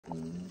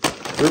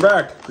We're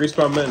back.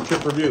 Griesbaum Men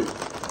Chip Review.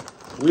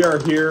 We are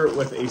here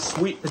with a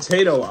sweet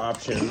potato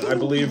option, I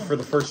believe, for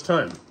the first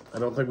time. I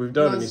don't think we've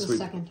done any sweet.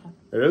 Second time.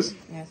 It is?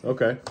 Yes.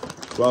 Okay.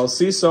 Well,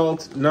 sea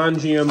salt,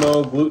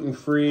 non-GMO,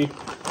 gluten-free.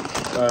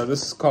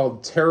 This is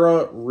called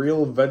Terra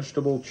Real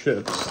Vegetable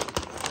Chips.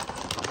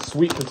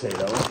 Sweet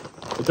potato.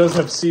 It does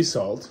have sea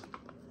salt.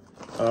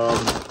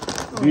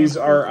 These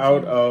are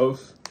out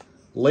of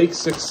Lake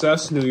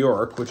Success, New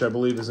York, which I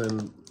believe is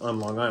on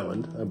Long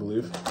Island, I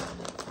believe.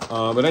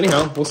 But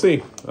anyhow, we'll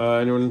see.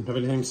 Anyone have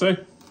anything to say?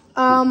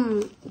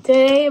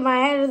 Today, my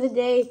head of the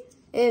day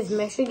is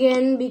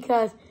Michigan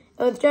because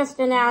it was just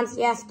announced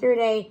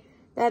yesterday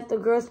that the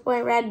Grosse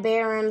Pointe Red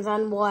Barons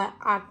on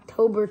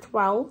October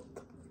 12th?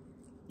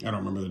 I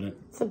don't remember the date.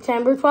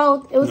 September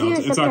 12th? It was No,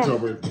 it's September.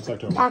 October. It's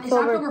October. It's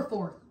October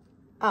 4th.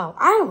 Oh,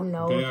 I don't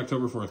know. Okay,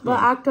 October 4th. But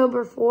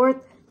October 4th,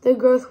 the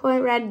Grosse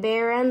Pointe Red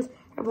Barons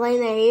are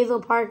playing the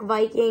Hazel Park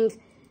Vikings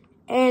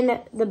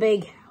in the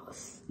Big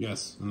House.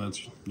 Yes, and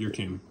that's your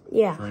team.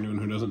 Yeah. For anyone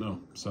who doesn't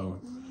know.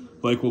 So,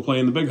 Blake will play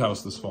in the Big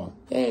House this fall.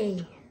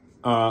 Yay.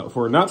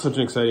 For not such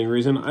an exciting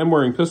reason, I'm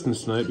wearing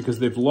Pistons tonight because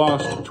they've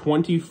lost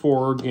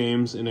 24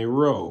 games in a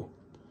row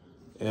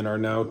and are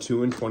now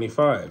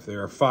 2-25. They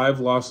are 5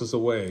 losses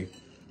away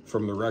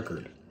from the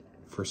record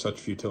for such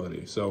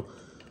futility. So,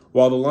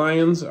 while the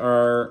Lions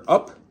are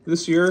up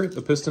this year,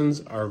 the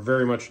Pistons are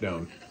very much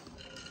down.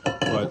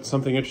 But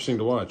something interesting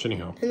to watch,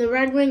 anyhow. And the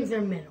Red Wings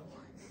are middle.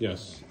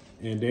 Yes.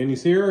 And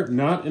Danny's here,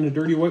 not in a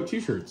dirty white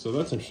t-shirt, so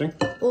that's interesting.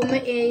 Well,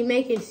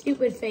 making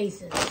stupid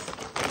faces.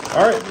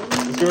 All right,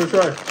 let's give it a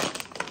try.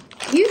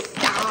 You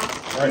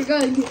stop. All right. You're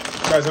good.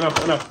 Guys,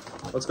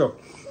 enough. Let's go.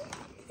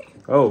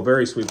 Oh,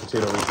 very sweet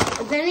potato.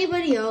 Does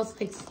anybody else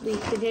like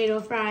sweet potato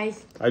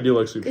fries? I do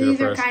like sweet potato These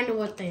fries. are kind of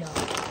what they are.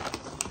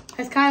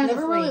 That's kind of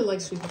Never really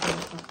liked sweet potato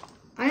fries.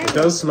 It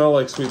does smell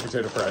like sweet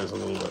potato fries a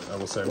little bit, I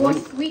will say. Well,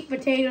 sweet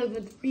potatoes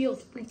with real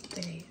sweet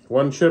potatoes.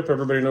 One chip,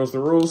 everybody knows the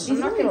rules. I'm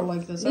not gonna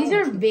like this. These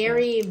are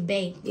very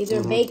baked. These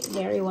are baked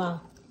very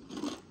well.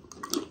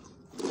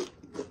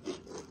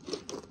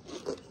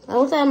 I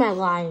wish I had my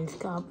Lions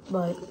cup,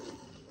 but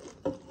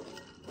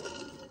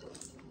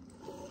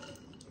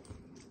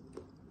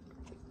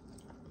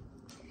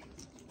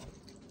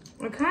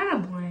we're kind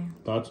of bland.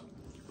 Thoughts?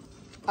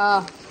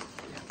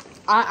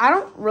 I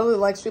don't really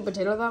like sweet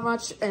potato that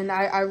much, and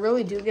I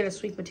really do get a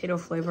sweet potato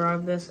flavor out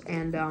of this,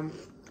 and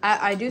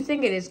I do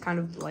think it is kind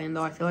of bland,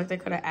 though. I feel like they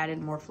could have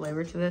added more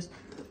flavor to this.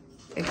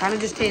 It kind of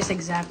just tastes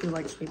exactly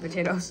like sweet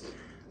potatoes,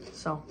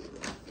 so.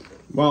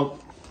 Well,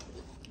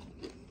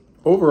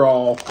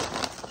 overall,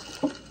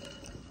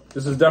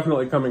 this is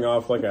definitely coming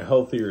off like a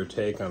healthier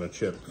take on a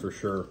chip, for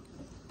sure.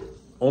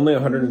 Only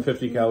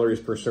 150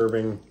 calories per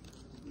serving,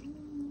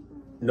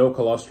 no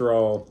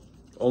cholesterol,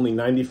 only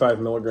 95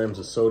 milligrams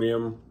of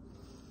sodium,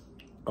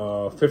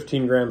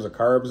 15 grams of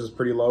carbs is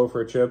pretty low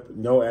for a chip,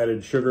 no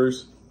added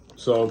sugars.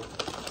 So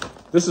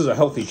this is a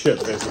healthy chip,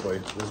 basically,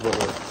 is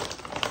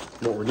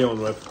what we're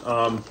dealing with.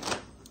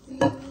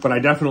 But I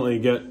definitely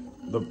get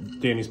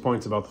Danny's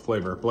points about the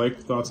flavor. Blake,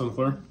 thoughts on the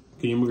flavor?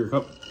 Can you move your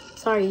cup?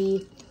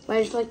 Sorry,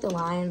 I just like the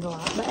Lions a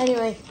lot. But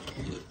anyway,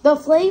 the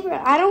flavor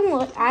I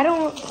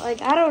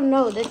don't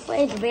know.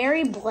 It's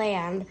very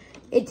bland.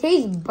 It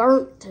tastes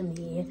burnt to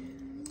me.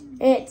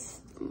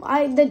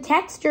 The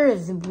texture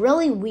is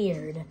really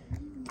weird.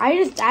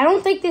 I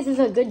don't think this is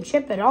a good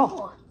chip at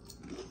all.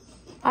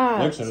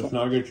 Like I said, it's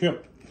not a good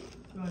chip.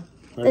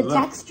 The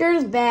texture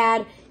is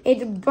bad.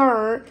 It's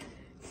burnt.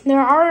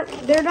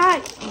 They're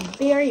not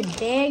very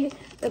big.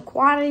 The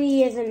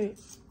quantity isn't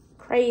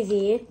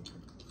crazy.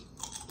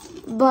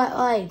 But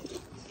I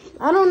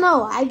don't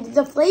know.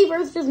 The flavor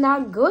is just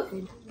not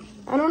good.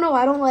 I don't know.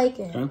 I don't like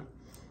it. Okay.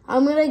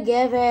 I'm gonna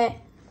give it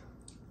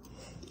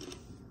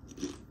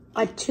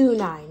a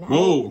 2.9.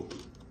 Whoa.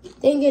 I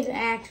think it's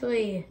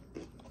actually,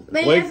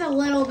 maybe Blake? it's a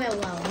little bit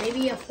low.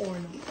 Maybe a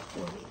 4.9.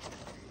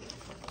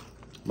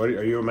 Buddy,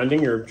 are you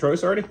amending your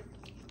choice already?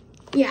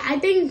 Yeah, I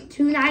think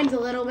 2.9's a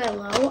little bit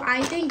low.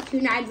 I think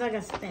 2.9's like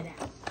a spit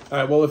out. All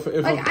right, well, if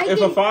a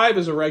think 5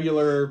 is a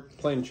regular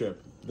plain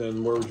chip,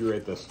 then where would you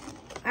rate this?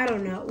 I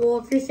don't know. Well,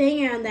 if you're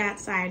saying it on that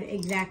side,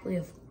 exactly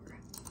a 4.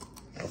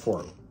 A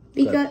 4.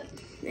 Because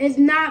it's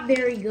not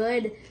very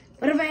good.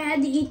 But if I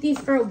had to eat these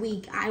for a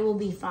week, I will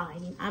be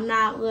fine. I'm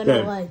not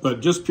gonna But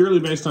just purely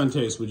based on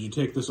taste, would you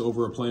take this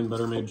over a plain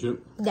Better Made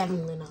chip?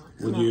 Definitely not.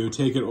 Would you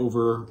take it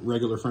over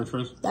regular French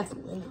fries?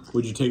 Definitely not.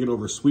 Would you take it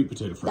over sweet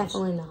potato fries?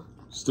 Definitely not.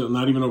 Still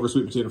not even over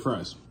sweet potato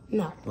fries?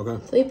 No.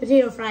 Okay. Sweet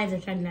potato fries are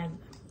 10 out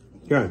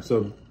of 10. Okay,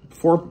 so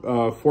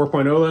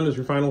 4.0 then is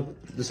your final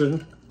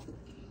decision?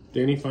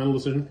 Danny, final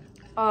decision?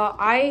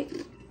 I've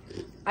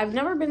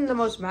never been the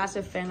most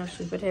massive fan of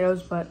sweet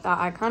potatoes, but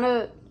I kind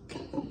of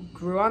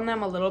grew on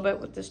them a little bit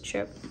with this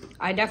chip.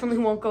 I definitely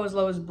won't go as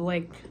low as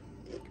Blake,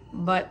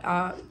 but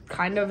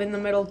kind of in the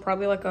middle,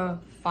 probably like a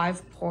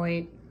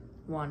 5.1.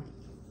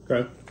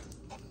 Okay.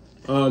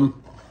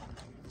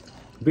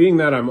 Being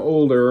that I'm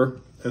older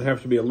and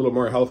have to be a little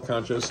more health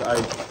conscious,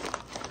 I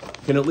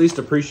can at least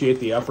appreciate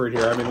the effort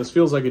here. I mean, this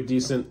feels like a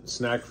decent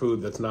snack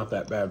food that's not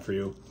that bad for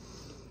you.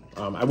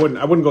 I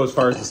wouldn't go as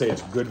far as to say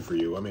it's good for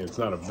you. I mean, it's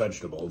not a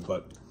vegetable,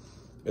 but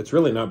it's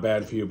really not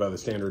bad for you by the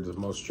standards of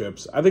most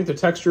chips. I think the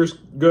texture's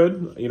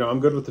good. You know, I'm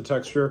good with the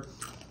texture.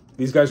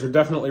 These guys are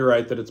definitely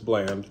right that it's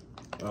bland.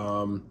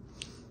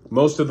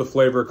 Most of the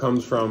flavor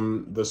comes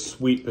from the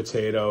sweet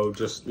potato,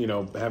 just, you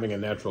know, having a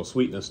natural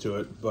sweetness to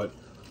it. But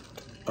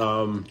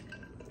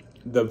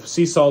the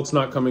sea salt's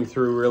not coming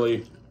through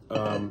really.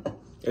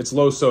 It's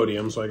low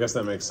sodium, so I guess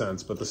that makes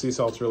sense. But the sea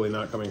salt's really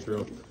not coming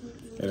through,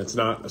 and it's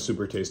not a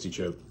super tasty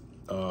chip.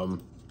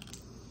 I'm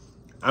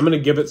going to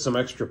give it some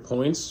extra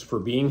points for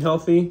being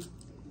healthy,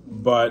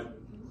 but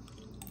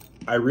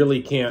I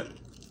really can't,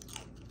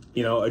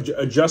 you know,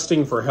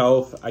 adjusting for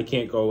health, I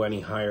can't go any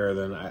higher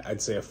than,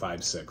 I'd say, a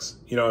 5-6.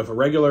 You know, if a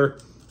regular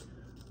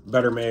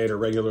Better Made or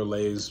regular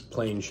Lay's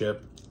plain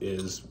chip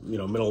is, you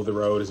know, middle of the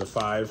road is a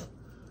 5,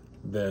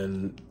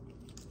 then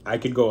I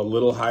could go a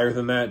little higher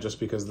than that just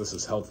because this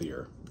is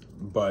healthier,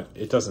 but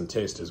it doesn't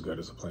taste as good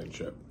as a plain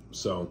chip.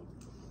 So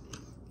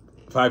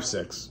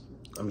 5-6.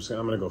 I'm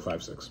going to go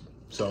 5-6.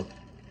 So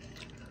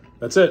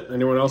that's it.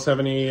 Anyone else have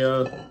any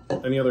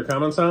other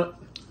comments on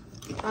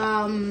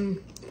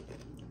it?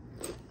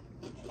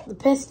 The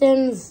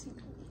Pistons,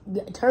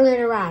 turn it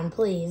around,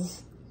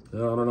 please.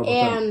 No, I don't know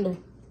about that.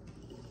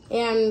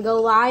 And go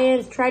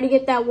Lions. Try to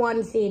get that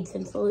 1 seed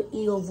since the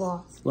Eagles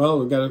lost. Well,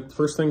 we've got to,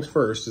 first things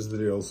first is the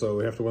deal, so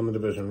we have to win the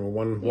division. We're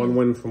one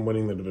win from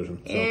winning the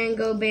division. So. And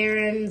go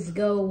Barons,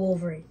 go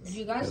Wolverines. Do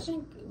you guys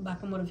think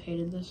Beckham would have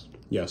hated this?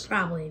 Yes.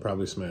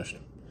 Probably Smashed.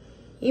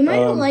 You might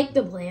have liked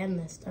the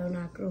blandness, though,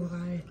 not gonna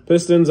lie.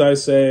 Pistons, I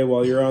say,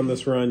 while you're on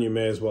this run, you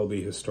may as well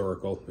be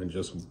historical and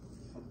just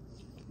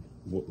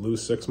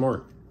lose 6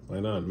 more. Why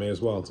not? May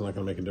as well. It's not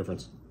going to make a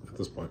difference at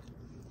this point.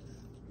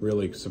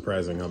 Really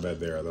surprising how bad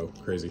they are, though.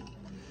 Crazy.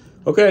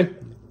 Okay.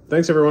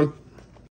 Thanks, everyone.